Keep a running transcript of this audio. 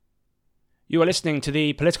You are listening to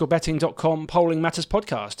the politicalbetting.com Polling Matters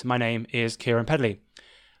podcast. My name is Kieran Pedley.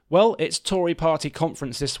 Well, it's Tory party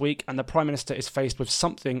conference this week and the Prime Minister is faced with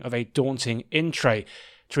something of a daunting in-tray.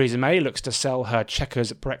 Theresa May looks to sell her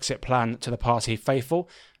Chequers Brexit plan to the party faithful.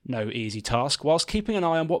 No easy task, whilst keeping an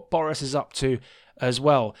eye on what Boris is up to as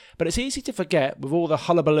well. But it's easy to forget, with all the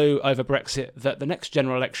hullabaloo over Brexit, that the next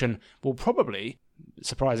general election will probably,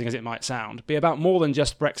 surprising as it might sound, be about more than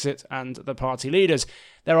just Brexit and the party leaders.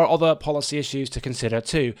 There are other policy issues to consider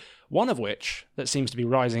too, one of which that seems to be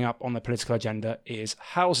rising up on the political agenda is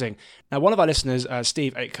housing. Now, one of our listeners,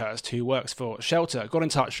 Steve Akehurst, who works for Shelter, got in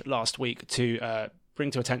touch last week to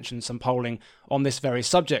bring to attention some polling on this very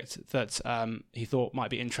subject that he thought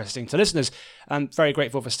might be interesting to listeners. I'm very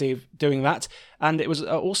grateful for Steve doing that. And it was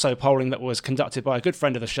also polling that was conducted by a good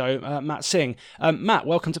friend of the show, Matt Singh. Matt,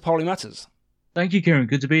 welcome to Polling Matters. Thank you, Kieran.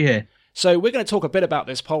 Good to be here. So we're going to talk a bit about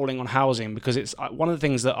this polling on housing because it's one of the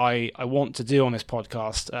things that I want to do on this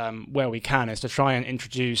podcast where we can is to try and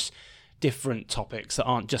introduce different topics that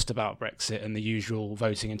aren't just about Brexit and the usual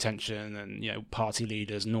voting intention and party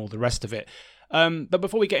leaders and all the rest of it. But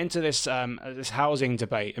before we get into this housing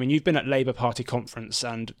debate, I mean, you've been at Labour Party conference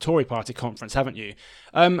and Tory Party conference, haven't you?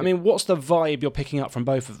 I mean, what's the vibe you're picking up from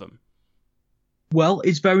both of them? Well,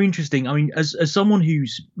 it's very interesting. I mean, as someone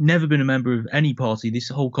who's never been a member of any party, this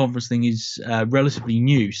whole conference thing is relatively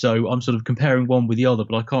new. So I'm sort of comparing one with the other,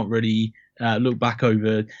 but I can't really look back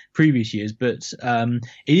over previous years. But it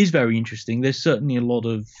is very interesting. There's certainly a lot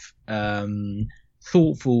of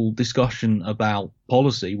thoughtful discussion about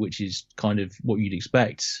policy, which is kind of what you'd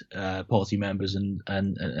expect party members and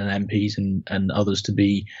MPs and others to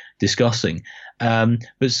be discussing.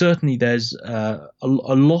 But certainly there's a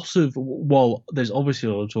lot of, while there's obviously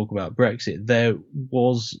a lot of talk about Brexit, there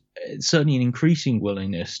was certainly an increasing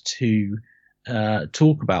willingness to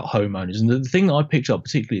talk about homeowners. And the thing that I picked up,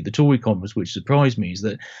 particularly at the Tory conference, which surprised me, is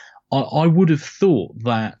that I would have thought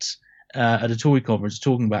that at a Tory conference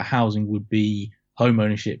talking about housing would be home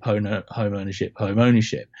ownership.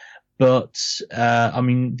 But I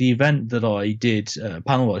mean, the event that I did, a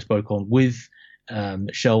panel I spoke on with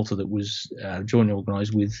Shelter that was jointly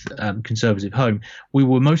organised with Conservative Home, we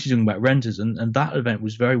were mostly talking about renters, and that event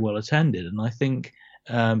was very well attended. And I think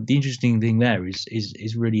the interesting thing there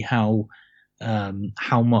is really how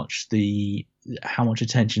much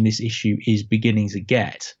attention this issue is beginning to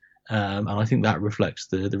get. And I think that reflects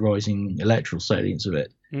the rising electoral salience of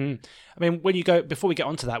it. I mean, before we get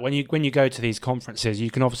onto that, when you go to these conferences, you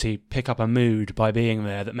can obviously pick up a mood by being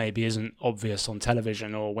there that maybe isn't obvious on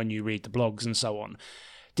television or when you read the blogs and so on.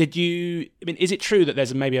 Is it true that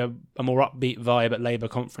there's maybe a more upbeat vibe at Labour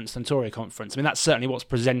conference than Tory conference? I mean, that's certainly what's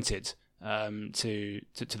presented to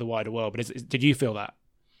the wider world. But did you feel that?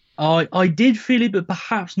 I did feel it, but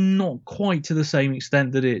perhaps not quite to the same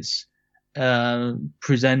extent that it's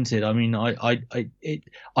presented. I mean, I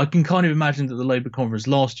can kind of imagine that the Labour conference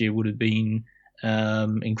last year would have been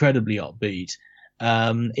incredibly upbeat.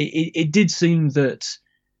 It did seem that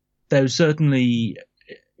there was certainly,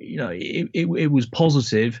 it was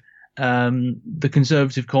positive. The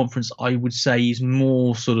Conservative conference, I would say, is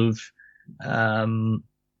more sort of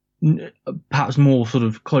perhaps more sort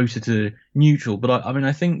of closer to neutral. But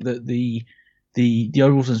I think that the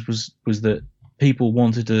overall sense was that people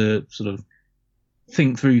wanted to sort of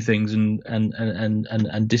think through things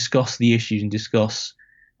and discuss the issues and discuss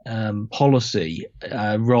policy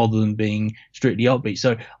rather than being strictly upbeat.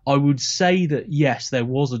 So I would say that yes, there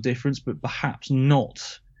was a difference, but perhaps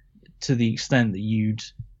not to the extent that you'd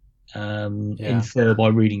infer by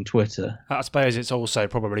reading Twitter. I suppose it's also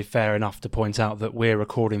probably fair enough to point out that we're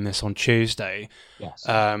recording this on Tuesday. Yes.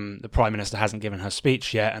 The Prime Minister hasn't given her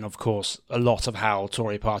speech yet, and of course a lot of how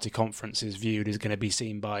Tory party conference is viewed is going to be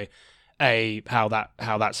seen by A, how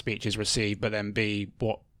that speech is received, but then B,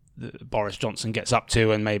 what Boris Johnson gets up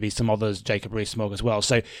to, and maybe some others, Jacob Rees-Mogg as well.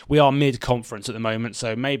 So we are mid-conference at the moment,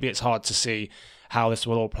 so maybe it's hard to see how this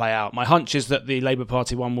will all play out. My hunch is that the Labour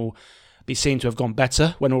Party one will be seen to have gone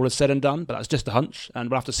better when all is said and done, but that's just a hunch, and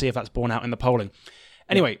we'll have to see if that's borne out in the polling.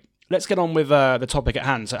 Anyway, let's get on with the topic at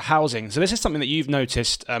hand, so housing. So this is something that you've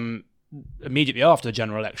noticed immediately after the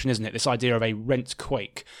general election, isn't it? This idea of a rent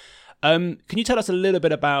quake. Can you tell us a little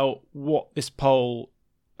bit about what this poll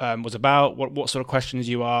was about, what sort of questions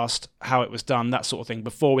you asked, how it was done, that sort of thing,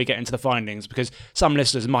 before we get into the findings? Because some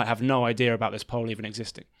listeners might have no idea about this poll even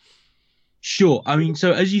existing. Sure. I mean,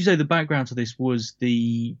 so as you say, the background to this was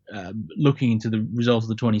the looking into the results of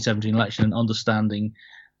the 2017 election and understanding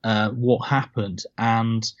what happened.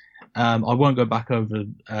 And I won't go back over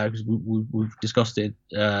because we've discussed it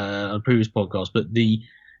on a previous podcast, but the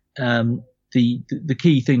the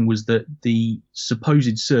key thing was that the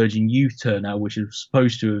supposed surge in youth turnout, which was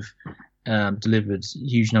supposed to have delivered a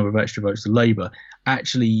huge number of extra votes to Labour,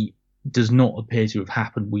 actually does not appear to have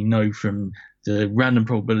happened. We know from the random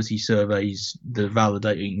probability surveys, the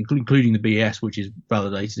validating, including the BES, which is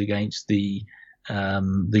validated against the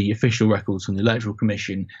official records from the Electoral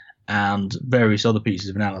Commission and various other pieces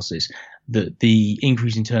of analysis, that the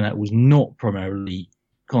increase in turnout was not primarily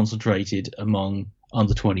concentrated among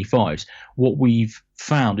under 25s. What we've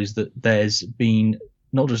found is that there's been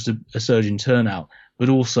not just a surge in turnout, but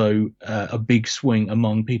also a big swing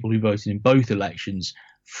among people who voted in both elections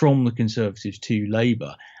from the Conservatives to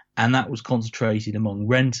Labour, and that was concentrated among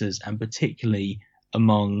renters and particularly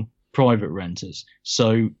among private renters.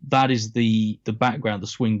 So that is the background, the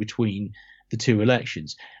swing between the two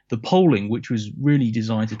elections. The polling, which was really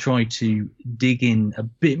designed to try to dig in a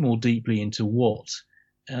bit more deeply into what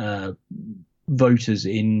voters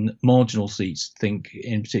in marginal seats think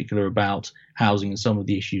in particular about housing and some of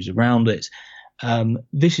the issues around it.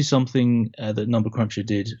 This is something that Number Cruncher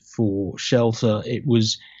did for Shelter. It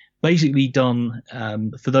was basically done,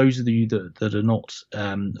 for those of you that are not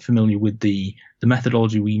familiar with the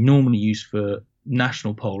methodology we normally use for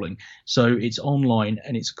national polling. So it's online,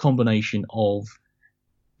 and it's a combination of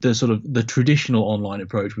the sort of the traditional online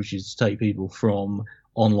approach, which is to take people from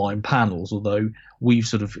online panels, although we've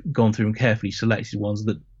sort of gone through and carefully selected ones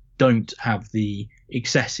that don't have the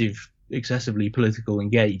excessively political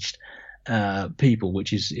engaged people,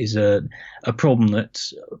 which is a problem that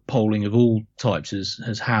polling of all types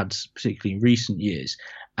has had, particularly in recent years.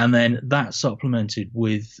 And then that's supplemented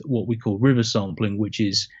with what we call river sampling, which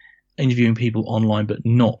is interviewing people online but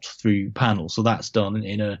not through panels. So that's done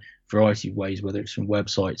in a variety of ways, whether it's from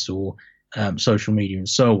websites or social media and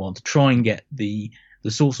so on, to try and get the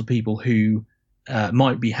sorts of people who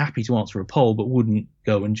might be happy to answer a poll but wouldn't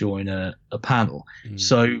go and join a panel.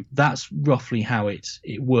 So that's roughly how it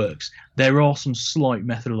works. There are some slight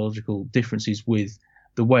methodological differences with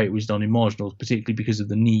the way it was done in marginals, particularly because of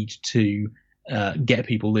the need to get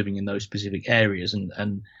people living in those specific areas,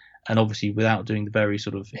 and obviously without doing the very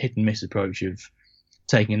sort of hit and miss approach of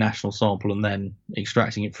taking a national sample and then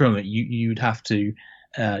extracting it from it, you'd have to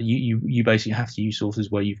you basically have to use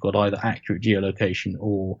sources where you've got either accurate geolocation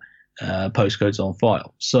or postcodes on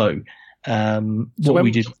file. So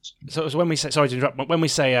we did. So when we say, sorry to interrupt, when we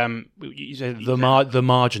say you say the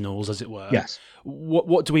marginals, as it were. Yes.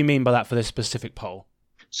 What do we mean by that for this specific poll?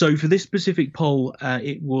 So for this specific poll,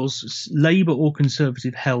 it was Labour or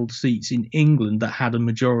Conservative held seats in England that had a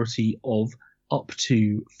majority of up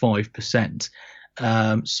to 5%.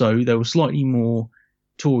 So there were slightly more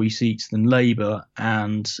Tory seats than Labour,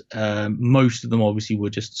 and most of them obviously were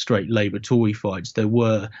just straight Labour-Tory fights. There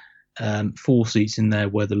were 4 seats in there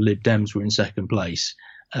where the Lib Dems were in second place.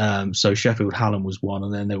 So Sheffield Hallam was one,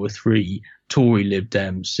 and then there were 3 Tory Lib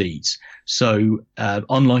Dem seats. So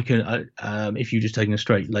unlike if you're just taking a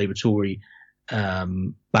straight Labour-Tory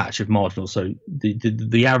batch of marginals, so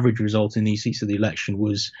the average result in these seats of the election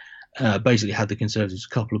was basically had the Conservatives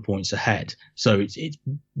a couple of points ahead. So it's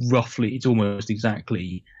almost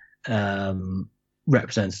exactly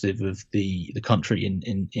representative of the country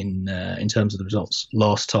in terms of the results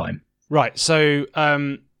last time. Right. So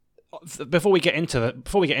before we get into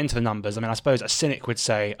the numbers, I mean, I suppose a cynic would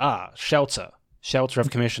say, Shelter have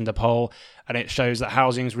commissioned a poll, and it shows that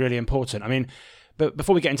housing is really important. I mean, but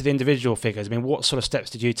before we get into the individual figures, I mean, what sort of steps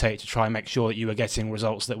did you take to try and make sure that you were getting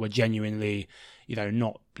results that were genuinely,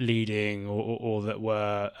 not leading or that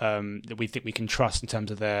were that we think we can trust in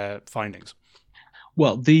terms of their findings?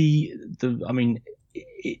 Well, this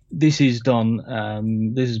is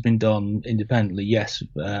done. This has been done independently. Yes,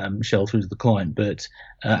 Shelter is the client, but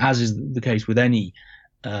as is the case with any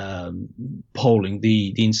polling,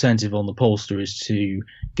 the incentive on the pollster is to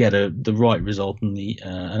get the right result and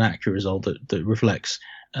an accurate result that reflects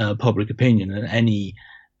public opinion, and any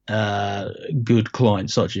good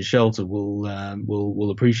client such as Shelter will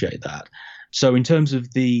appreciate that. So in terms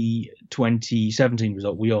of the 2017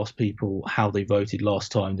 result, we asked people how they voted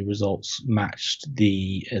last time. The results matched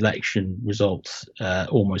the election results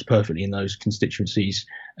almost perfectly in those constituencies.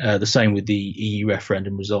 The same with the EU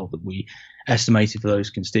referendum result that we estimated for those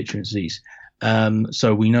constituencies.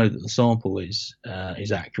 So we know that the sample is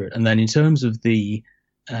accurate. And then in terms of the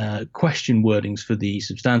question wordings for the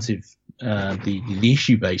substantive, the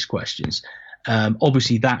issue-based questions,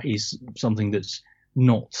 obviously that is something that's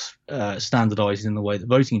not standardized in the way that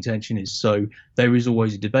voting intention is. So there is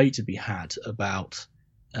always a debate to be had about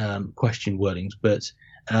question wordings. But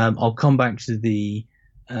I'll come back to the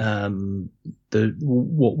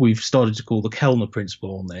what we've started to call the Kellner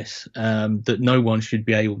principle on this, that no one should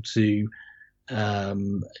be able to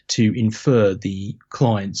to infer the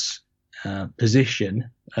client's position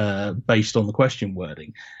based on the question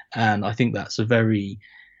wording. And I think that's a very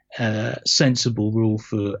sensible rule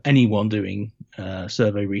for anyone doing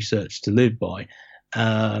survey research to live by.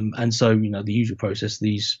 And so, the usual process,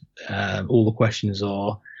 all the questions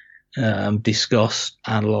are discussed,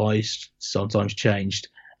 analysed, sometimes changed.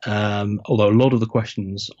 Although a lot of the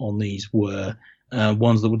questions on these were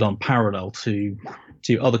ones that were done parallel to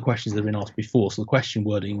other questions that have been asked before. So the question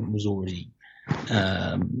wording was already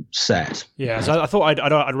set. Yeah, so I thought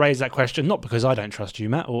I'd raise that question, not because I don't trust you,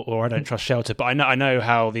 Matt, or I don't trust Shelter, but I know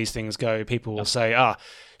how these things go. People will say,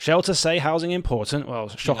 Shelter say housing important. Well,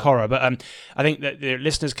 shock horror. But I think that the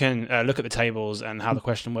listeners can look at the tables and how the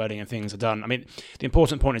question wording and things are done. I mean, the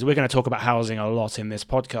important point is we're going to talk about housing a lot in this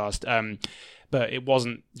podcast. But it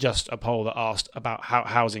wasn't just a poll that asked about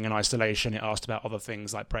housing and isolation. It asked about other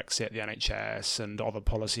things like Brexit, the NHS, and other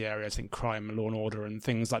policy areas, I think crime, law and order, and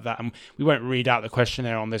things like that. And we won't read out the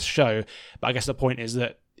questionnaire on this show, but I guess the point is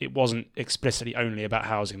that it wasn't explicitly only about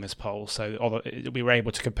housing, this poll. So we were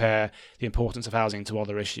able to compare the importance of housing to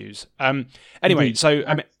other issues. Anyway, Indeed. so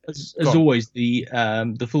I mean, as always, the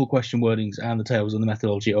full question wordings and the tables and the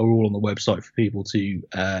methodology are all on the website for people to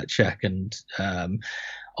check and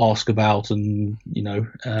ask about and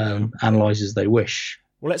analyze as they wish.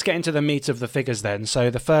 Well, let's get into the meat of the figures then. So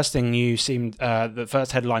the first thing the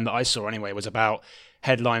first headline that I saw anyway was about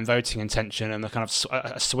headline voting intention and the kind of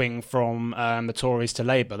a swing from the Tories to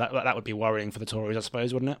Labour. That would be worrying for the Tories, I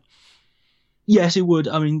suppose, wouldn't it? Yes, it would.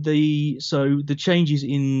 I mean, the changes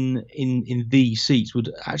in these seats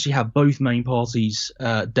would actually have both main parties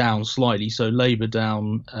down slightly. So Labour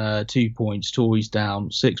down 2 points, Tories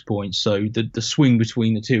down 6 points. So the swing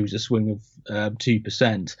between the two is a swing of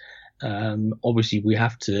 2%. Obviously, we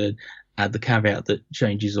have to add the caveat that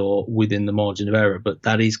changes are within the margin of error, but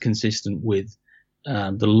that is consistent with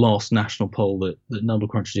the last national poll that Number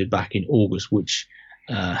Cruncher did back in August, which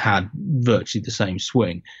had virtually the same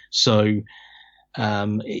swing. So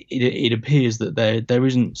it appears that there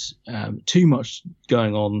isn't too much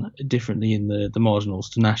going on differently in the marginals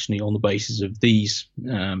to nationally on the basis of these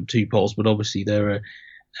two polls, but obviously there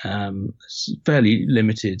are fairly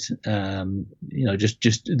limited.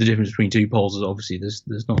 Just the difference between two polls is obviously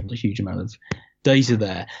there's not a huge amount of data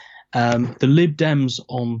there. The Lib Dems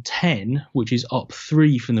on 10, which is up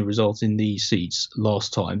 3 from the result in these seats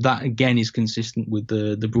last time. That again is consistent with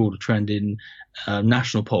the broader trend in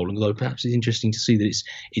national polling, although perhaps it's interesting to see that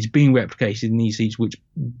it's being replicated in these seats, which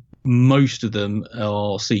most of them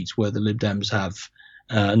are seats where the Lib Dems have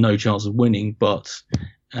no chance of winning, but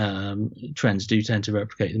trends do tend to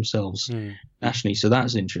replicate themselves nationally. So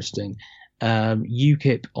that's interesting.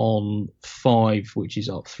 UKIP on 5, which is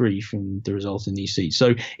up 3 from the result in these seats.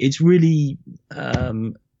 So it's really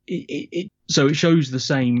it shows the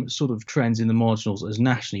same sort of trends in the marginals as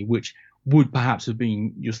nationally, which would perhaps have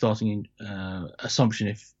been your starting assumption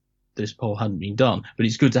if this poll hadn't been done. But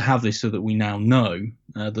it's good to have this so that we now know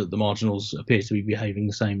that the marginals appear to be behaving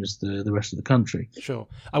the same as the rest of the country. Sure.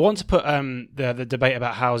 I want to put the debate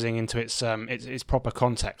about housing into its proper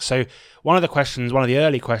context. So one of the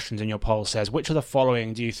early questions in your poll says, which of the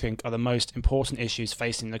following do you think are the most important issues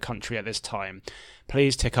facing the country at this time?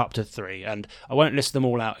 Please tick up to 3. And I won't list them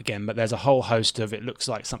all out again, but there's a whole host of, it looks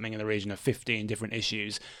like something in the region of 15 different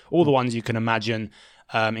issues, all the ones you can imagine,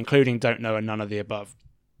 including don't know and none of the above.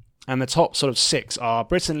 And the top sort of 6 are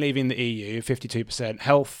Britain leaving the EU, 52%,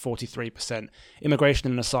 health, 43%,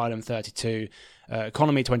 immigration and asylum, 32%,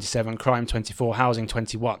 economy, 27%, crime, 24%, housing,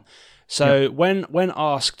 21%. So when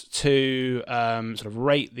asked to sort of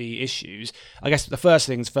rate the issues, I guess the first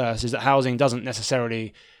things first is that housing doesn't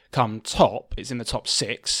necessarily come top. It's in the top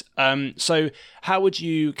 6. So how would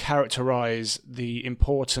you characterise the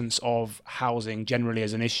importance of housing generally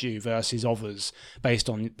as an issue versus others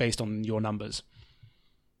based on your numbers?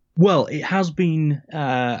 Well, it has been,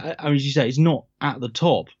 as you say, it's not at the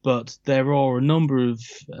top, but there are a number of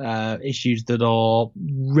issues that are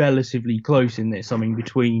relatively close in this. I mean,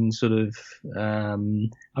 between sort of,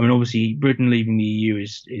 obviously Britain leaving the EU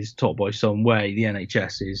is top by some way. The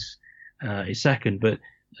NHS is second, but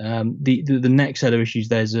the next set of issues,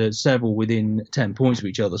 there's several within 10 points of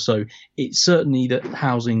each other. So it's certainly that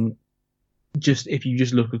housing, if you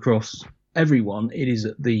just look across everyone, it is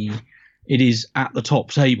at the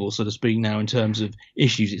top table, so to speak, now in terms of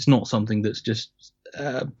issues. It's not something that's just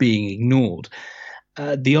being ignored.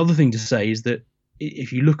 The other thing to say is that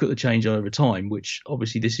if you look at the change over time, which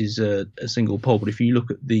obviously this is a single poll, but if you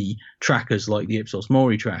look at the trackers like the Ipsos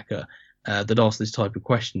Mori tracker that ask this type of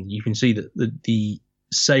question, you can see that the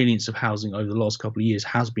salience of housing over the last couple of years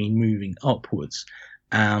has been moving upwards.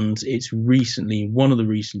 and it's recently, one of the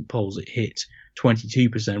recent polls, it hit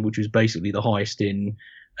 22%, which was basically the highest in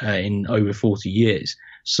over 40 years.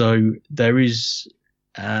 So there is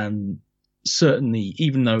certainly,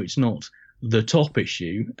 even though it's not the top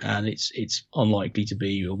issue, and it's unlikely to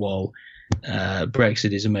be while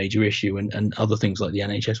Brexit is a major issue, and other things like the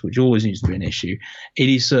NHS, which always needs to be an issue, it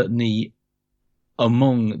is certainly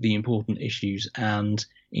among the important issues and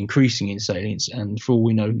increasing in salience, and for all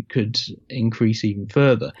we know, could increase even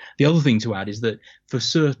further. The other thing to add is that for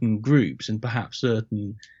certain groups, and perhaps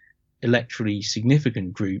certain electorally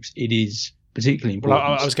significant groups, it is particularly important.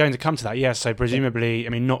 Well, I was going to come to that, yes. So presumably, I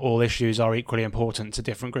mean, not all issues are equally important to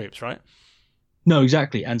different groups, right? No,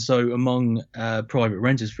 exactly. And so among private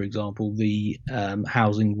renters, for example, the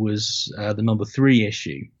housing was the number 3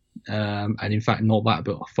 issue. And in fact, not that,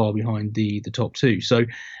 but far behind the top 2. So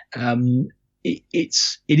it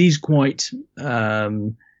is quite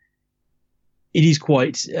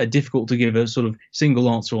difficult to give a sort of single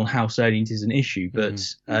answer on how salient is an issue, but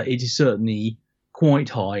it is certainly quite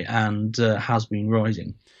high and has been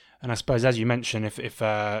rising. And I suppose, as you mentioned, if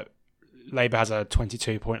Labour has a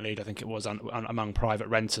 22-point lead, I think it was, among private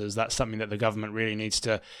renters, that's something that the government really needs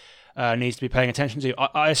to be paying attention to.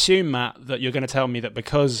 I assume, Matt, that you're going to tell me that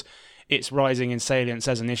because it's rising in salience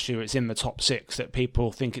as an issue, it's in the top 6, that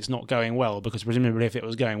people think it's not going well, because presumably if it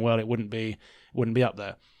was going well, it wouldn't be up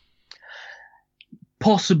there.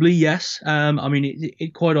 Possibly, yes. I mean,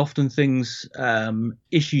 it quite often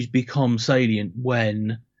issues become salient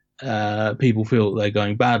when people feel they're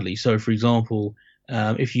going badly. So, for example,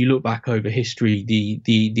 if you look back over history,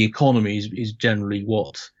 the economy is generally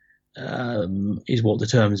what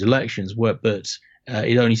determines elections. But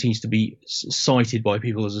it only seems to be cited by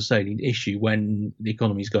people as a salient issue when the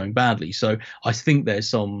economy is going badly. So I think there's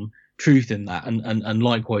some truth in that, and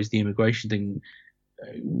likewise the immigration thing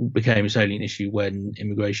became a salient issue when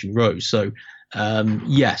immigration rose. So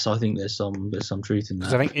yes, I think there's some truth in that.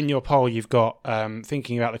 Because I think in your poll you've got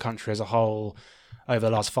thinking about the country as a whole over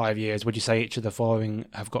the last 5 years, would you say each of the following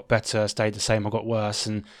have got better, stayed the same, or got worse?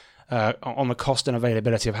 And on the cost and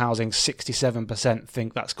availability of housing, 67%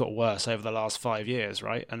 think that's got worse over the last 5 years,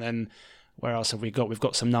 right? And then where else have we got? We've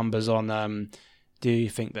got some numbers on do you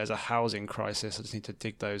think there's a housing crisis? I just need to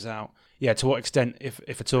dig those out. Yeah, to what extent, if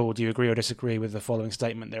at all, do you agree or disagree with the following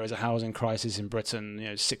statement? There is a housing crisis in Britain.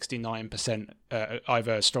 69%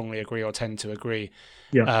 either strongly agree or tend to agree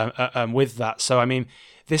with that. So, I mean,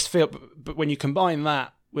 but when you combine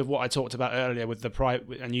that with what I talked about earlier with the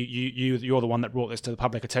private, and you're the one that brought this to the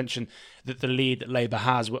public attention, that the lead that Labour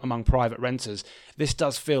has among private renters, this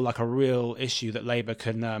does feel like a real issue that Labour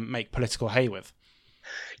can make political hay with.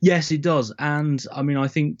 Yes, it does. And I mean, I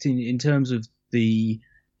think in terms of the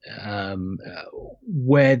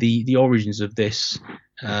where the origins of this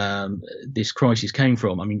crisis came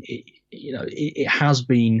from, I mean, it has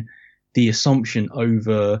been the assumption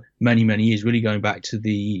over many years, really going back to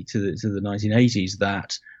the 1980s,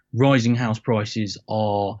 that rising house prices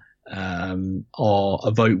are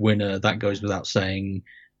a vote winner. That goes without saying.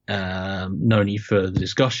 No need for the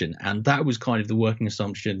discussion. And that was kind of the working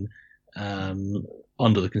assumption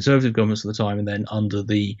under the Conservative governments at the time, and then under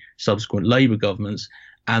the subsequent Labour governments,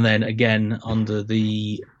 and then again under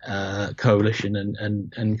the coalition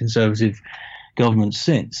and Conservative governments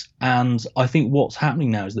since. And I think what's happening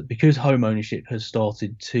now is that because home ownership has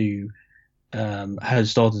started to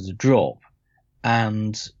drop,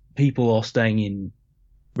 and people are staying in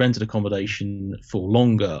rented accommodation for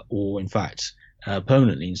longer, or in fact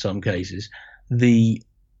permanently in some cases, the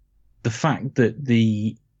fact that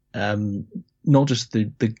the not just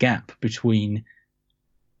the gap between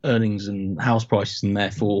earnings and house prices, and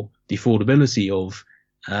therefore the affordability of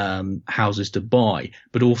houses to buy,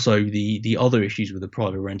 but also the other issues with the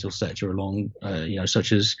private rental sector along,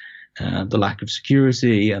 such as the lack of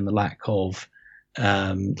security and the lack of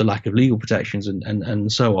legal protections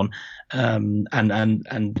and so on, and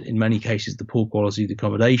in many cases the poor quality of the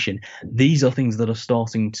accommodation. These are things that are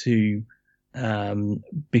starting to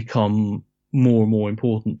become more and more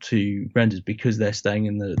important to renters because they're staying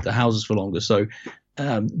in the houses for longer. So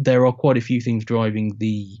there are quite a few things driving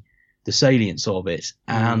the salience of it,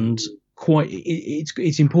 and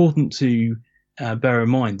it's important to bear in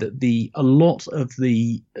mind that a lot of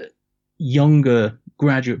the younger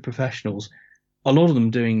graduate professionals, a lot of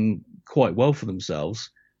them doing quite well for themselves,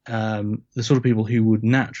 the sort of people who would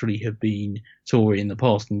naturally have been Tory in the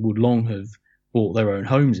past and would long have bought their own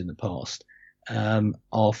homes in the past,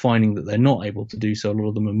 are finding that they're not able to do so. A lot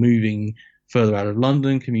of them are moving further out of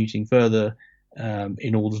London, commuting further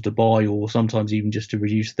in order to buy, or sometimes even just to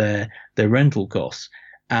reduce their rental costs.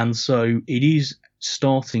 And so it is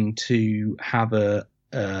starting to have a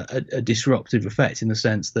a disruptive effect in the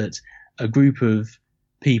sense that a group of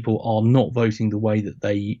people are not voting the way that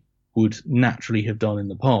they would naturally have done in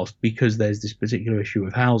the past because there's this particular issue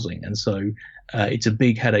of housing. And so it's a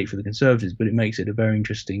big headache for the Conservatives, but it makes it a very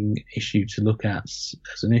interesting issue to look at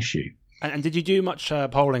as an issue. And did you do much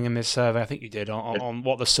polling in this survey? I think you did on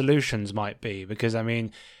what the solutions might be, because I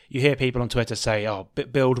mean, you hear people on Twitter say, "Oh,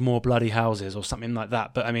 build more bloody houses" or something like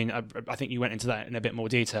that. But I mean, I think you went into that in a bit more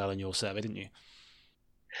detail in your survey, didn't you?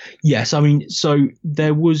 Yes, I mean, so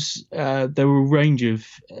there were a range of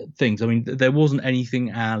things. I mean, there wasn't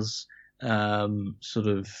anything as sort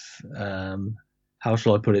of how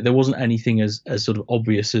shall I put it? There wasn't anything as sort of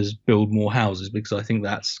obvious as build more houses, because I think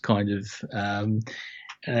that's kind of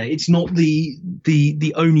it's not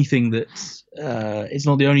the only thing that it's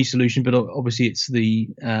not the only solution, but obviously it's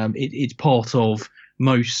it's part of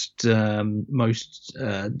most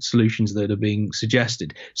solutions that are being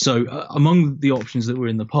suggested. So among the options that were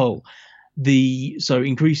in the poll,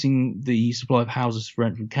 increasing the supply of houses for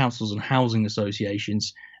rent from councils and housing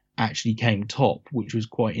associations actually came top, which was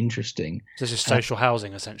quite interesting. So this is social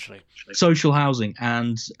housing, essentially. Social housing,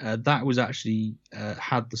 and that was actually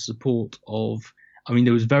had the support of. I mean,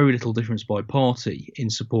 there was very little difference by party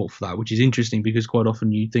in support for that, which is interesting because quite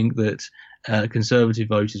often you think that Conservative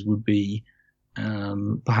voters would be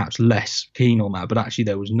perhaps less keen on that, but actually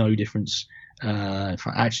there was no difference. In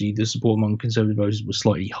fact, actually the support among Conservative voters was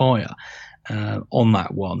slightly higher on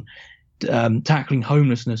that one. Tackling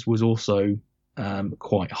homelessness was also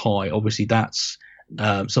quite high. Obviously, that's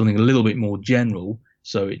something a little bit more general,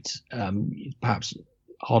 so it's perhaps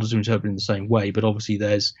harder to interpret in the same way. But obviously,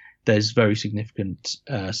 there's very significant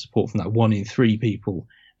support from that. 1 in 3 people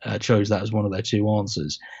chose that as one of their 2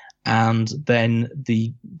 answers, and then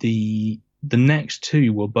the next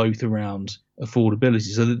 2 were both around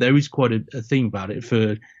affordability. So there is quite a theme about it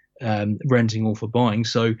for renting or for buying.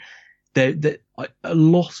 So a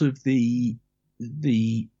lot of the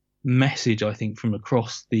message, I think, from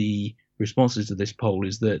across the responses to this poll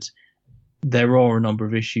is that there are a number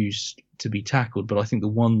of issues to be tackled, but I think the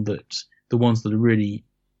ones that are really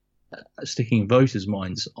sticking in voters'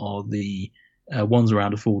 minds are the ones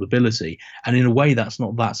around affordability. And in a way, that's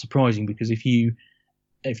not that surprising, because if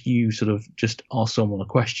you sort of just ask someone a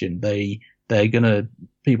question,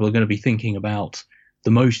 people are gonna be thinking about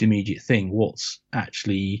the most immediate thing,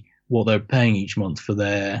 what they're paying each month for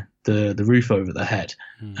the roof over their head.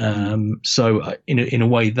 Mm-hmm. So in a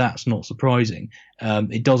way, that's not surprising.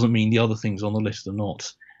 It doesn't mean the other things on the list are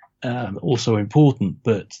not also important,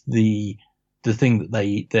 but the thing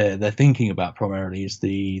that they're thinking about primarily is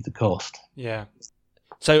the cost. Yeah.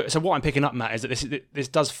 So what I'm picking up, Matt, is that this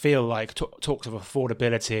does feel like talks of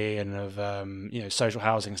affordability and of social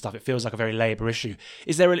housing and stuff. It feels like a very Labour issue.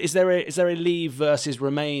 Is there a Leave versus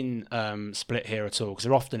Remain split here at all? Because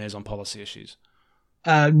there often is on policy issues.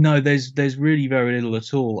 No, there's really very little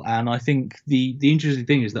at all. And I think the interesting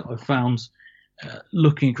thing is that I've found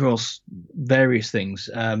looking across various things,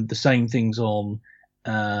 the same things on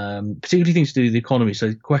particularly things to do with the economy.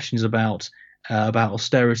 So questions about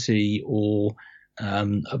austerity or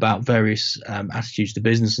about various attitudes to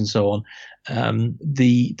business and so on.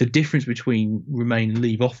 The difference between Remain and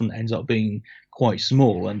Leave often ends up being quite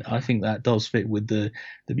small, and I think that does fit with the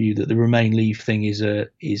view that the Remain Leave thing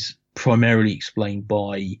is primarily explained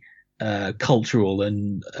by cultural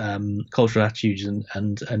and cultural attitudes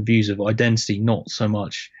and views of identity, not so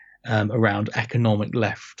much around economic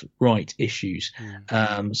left-right issues.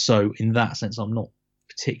 So in that sense, I'm not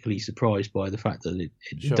particularly surprised by the fact that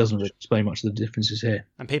it doesn't really explain much of the differences here.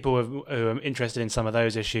 And people who are interested in some of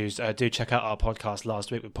those issues, do check out our podcast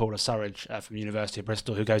last week with Paula Surridge from University of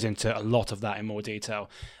Bristol, who goes into a lot of that in more detail,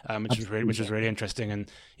 which was really interesting.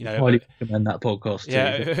 And I highly recommend that podcast.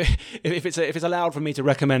 Yeah, if it's allowed for me to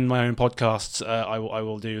recommend my own podcasts, I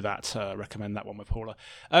will do that. Recommend that one with Paula.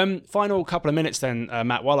 Final couple of minutes then,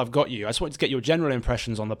 Matt. While I've got you, I just wanted to get your general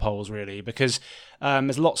impressions on the polls, really, because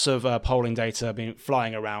there's lots of polling data being flying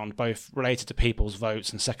around, both related to people's votes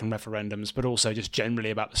and second referendums, but also just generally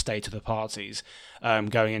about the state of the parties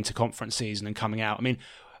going into conference season and coming out. I mean,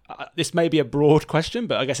 this may be a broad question,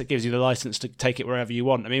 but I guess it gives you the license to take it wherever you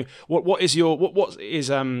want. I mean, what is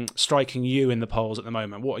striking you in the polls at the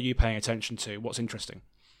moment? What are you paying attention to? What's interesting?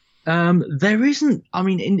 There isn't. I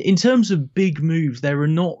mean, in terms of big moves, there are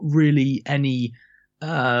not really any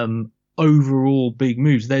overall big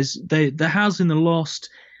moves. There has in the last,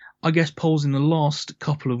 I guess, polls in the last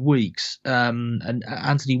couple of weeks, and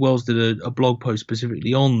Anthony Wells did a blog post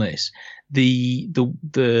specifically on this. The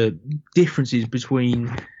differences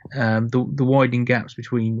between the widening gaps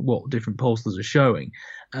between what different pollsters are showing.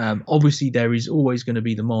 Obviously, there is always going to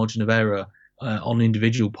be the margin of error on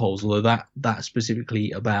individual polls, although that's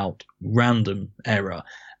specifically about random error.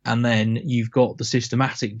 And then you've got the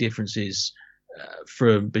systematic differences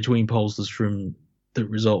from between pollsters that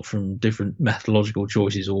result from different methodological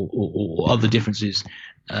choices or other differences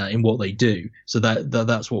in what they do. So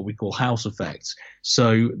that's what we call house effects.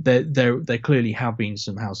 So there clearly have been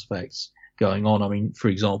some house effects going on. I mean, for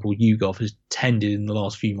example, YouGov has tended in the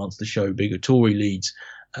last few months to show bigger Tory leads.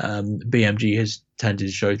 BMG has tended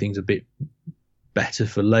to show things a bit better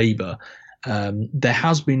for Labour. There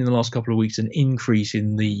has been in the last couple of weeks an increase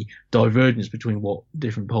in the divergence between what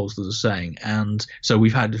different pollsters are saying, and so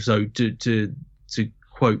we've had to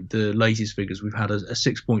quote the latest figures, we've had a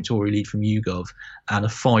 6-point Tory lead from YouGov and a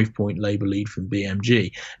 5-point Labour lead from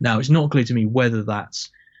BMG. Now, it's not clear to me whether that's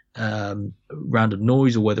random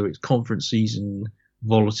noise or whether it's conference season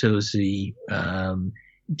volatility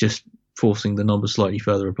just forcing the numbers slightly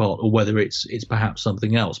further apart, or whether it's perhaps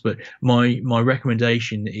something else. But my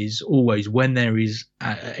recommendation is always, when there is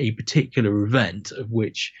a particular event, of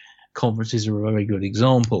which conferences are a very good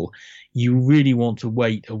example, you really want to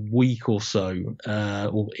wait a week or so,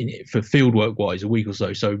 for fieldwork wise, a week or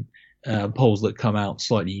so. So polls that come out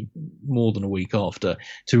slightly more than a week after,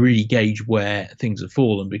 to really gauge where things have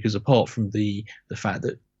fallen, because apart from the fact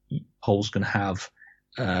that polls can have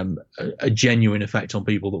a genuine effect on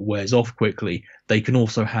people that wears off quickly, they can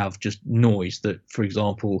also have just noise that, for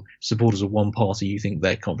example, supporters of one party who think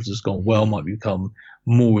their conference has gone well might become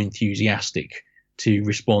more enthusiastic to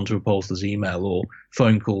respond to a pollster's email or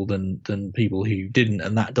phone call than people who didn't,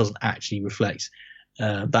 and that doesn't actually reflect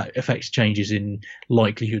that affects changes in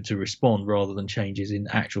likelihood to respond rather than changes in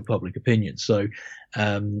actual public opinion. So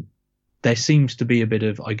there seems to be a bit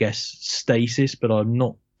of, I guess, stasis, but I'm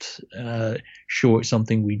not sure it's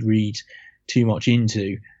something we'd read too much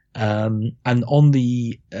into. And on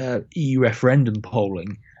the EU referendum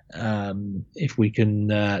polling, if we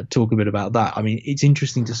can talk a bit about that, I mean, it's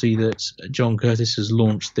interesting to see that John Curtis has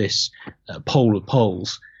launched this poll of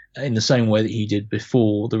polls in the same way that he did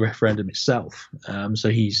before the referendum itself. So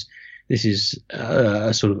this is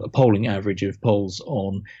a sort of a polling average of polls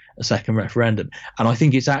on a second referendum, and I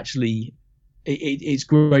think it's actually it's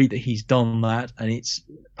great that he's done that, and it's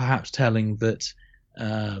perhaps telling that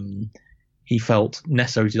he felt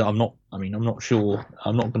necessary to. I'm not sure.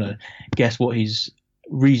 I'm not going to guess what his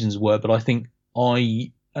reasons were, but I think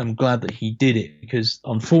I am glad that he did it, because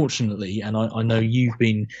unfortunately, and I know you've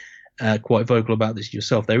been quite vocal about this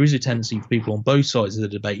yourself, there is a tendency for people on both sides of the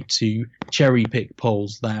debate to cherry pick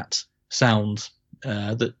polls that sound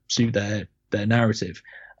that suit their narrative,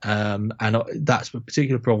 and that's a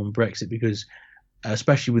particular problem with Brexit, because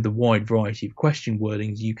especially with the wide variety of question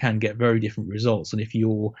wordings, you can get very different results. And if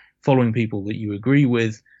you're following people that you agree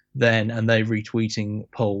with, and they're retweeting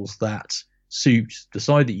polls that suit the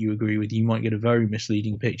side that you agree with, you might get a very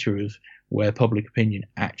misleading picture of where public opinion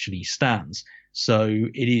actually stands. So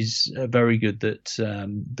it is very good that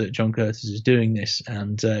that John Curtis is doing this,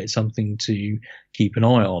 and it's something to keep an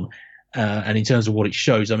eye on. And in terms of what it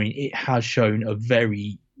shows, I mean, it has shown a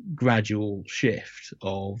very gradual shift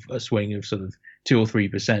of a swing of sort of 2 or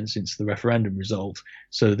 3% since the referendum result,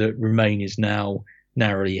 so that Remain is now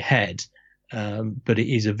narrowly ahead. But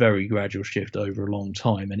it is a very gradual shift over a long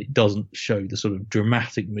time, and it doesn't show the sort of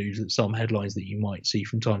dramatic moves that some headlines that you might see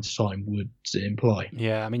from time to time would imply.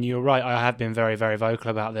 Yeah, I mean, you're right. I have been very, very vocal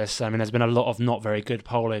about this. I mean, there's been a lot of not very good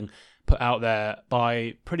polling put out there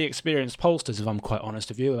by pretty experienced pollsters, if I'm quite honest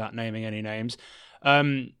with you, without naming any names,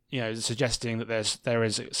 suggesting that there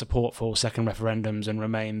is support for second referendums and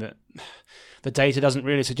Remain that the data doesn't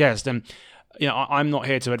really suggest. And I'm not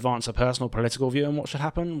here to advance a personal political view on what should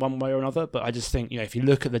happen one way or another, but I just think, if you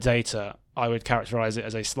look at the data, I would characterise it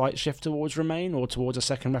as a slight shift towards Remain or towards a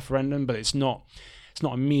second referendum, but it's not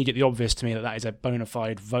immediately obvious to me that is a bona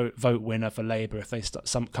fide vote winner for Labour if they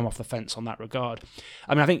come off the fence on that regard.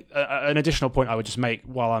 I mean, I think an additional point I would just make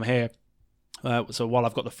while I'm here, so while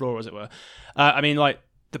I've got the floor, as it were,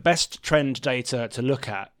 the best trend data to look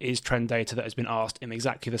at is trend data that has been asked in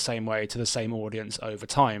exactly the same way to the same audience over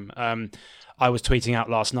time. I was tweeting out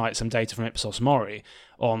last night some data from Ipsos Mori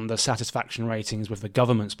on the satisfaction ratings with the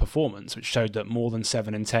government's performance, which showed that more than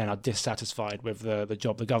 7 in 10 are dissatisfied with the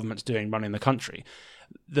job the government's doing running the country.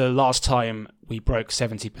 The last time we broke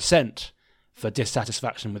 70% for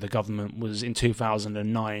dissatisfaction with the government was in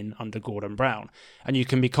 2009 under Gordon Brown, and you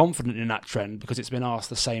can be confident in that trend because it's been asked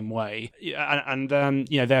the same way, and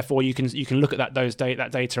therefore you can look at that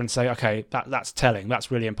data and say, okay, that's telling,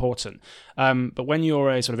 that's really important. But when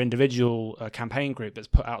you're a sort of individual campaign group that's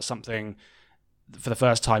put out something for the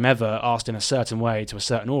first time ever, asked in a certain way to a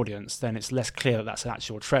certain audience, then it's less clear that that's an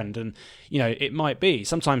actual trend. And, it might be.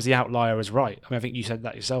 Sometimes the outlier is right. I mean, I think you said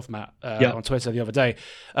that yourself, Matt, on Twitter the other day.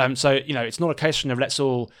 So, it's not a case of let's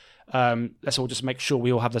all just make sure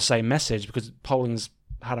we all have the same message, because polling's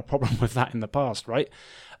had a problem with that in the past, right?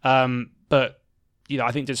 But,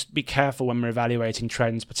 I think just be careful when we're evaluating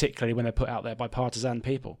trends, particularly when they're put out there by partisan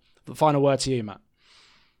people. The final word to you, Matt.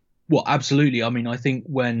 Well, absolutely. I mean, I think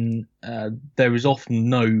when there is often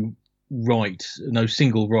no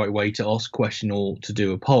single right way to ask a question or to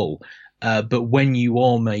do a poll, but when you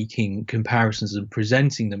are making comparisons and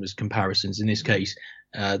presenting them as comparisons, in this case,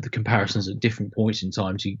 the comparisons at different points in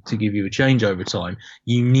time to give you a change over time,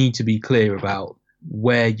 you need to be clear about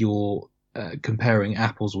where you're comparing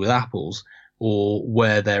apples with apples, or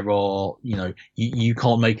where there are, you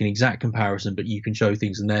can't make an exact comparison, but you can show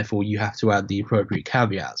things, and therefore you have to add the appropriate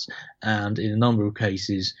caveats. And in a number of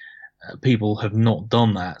cases, people have not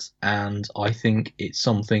done that. And I think it's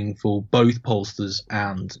something for both pollsters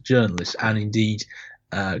and journalists, and indeed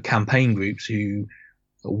campaign groups who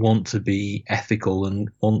want to be ethical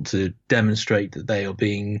and want to demonstrate that they are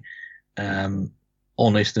being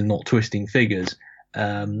honest and not twisting figures,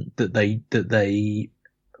 that they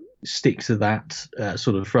stick to that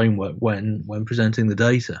sort of framework when presenting the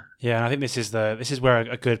data. Yeah, and I think this is where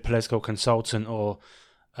a good political consultant or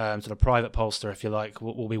sort of private pollster, if you like,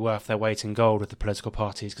 will be worth their weight in gold with the political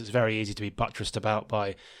parties, because it's very easy to be buttressed about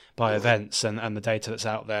by events and the data that's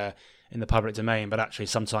out there in the public domain. But actually,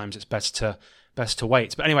 sometimes it's best to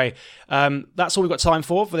wait. But anyway, that's all we've got time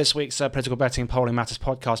for this week's Political Betting Polling Matters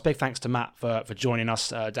podcast. Big thanks to Matt for joining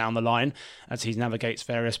us down the line as he navigates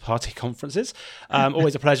various party conferences.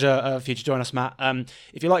 Always a pleasure for you to join us, Matt.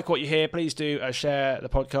 If you like what you hear, please do share the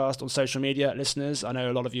podcast on social media, listeners. I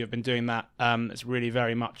know a lot of you have been doing that. It's really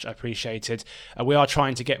very much appreciated. We are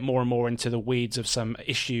trying to get more and more into the weeds of some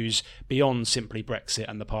issues beyond simply Brexit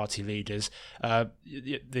and the party leaders.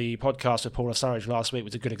 The podcast with Paula Surridge last week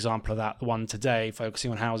was a good example of that. The one today,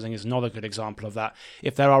 focusing on housing, is another good example of that.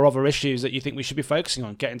 If there are other issues that you think we should be focusing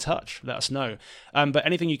on, get in touch, let us know. But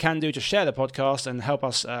anything you can do to share the podcast and help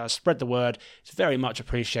us spread the word, it's very much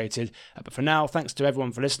appreciated. But for now, thanks to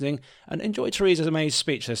everyone for listening, and enjoy Theresa May's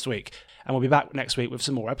speech this week. And we'll be back next week with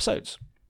some more episodes.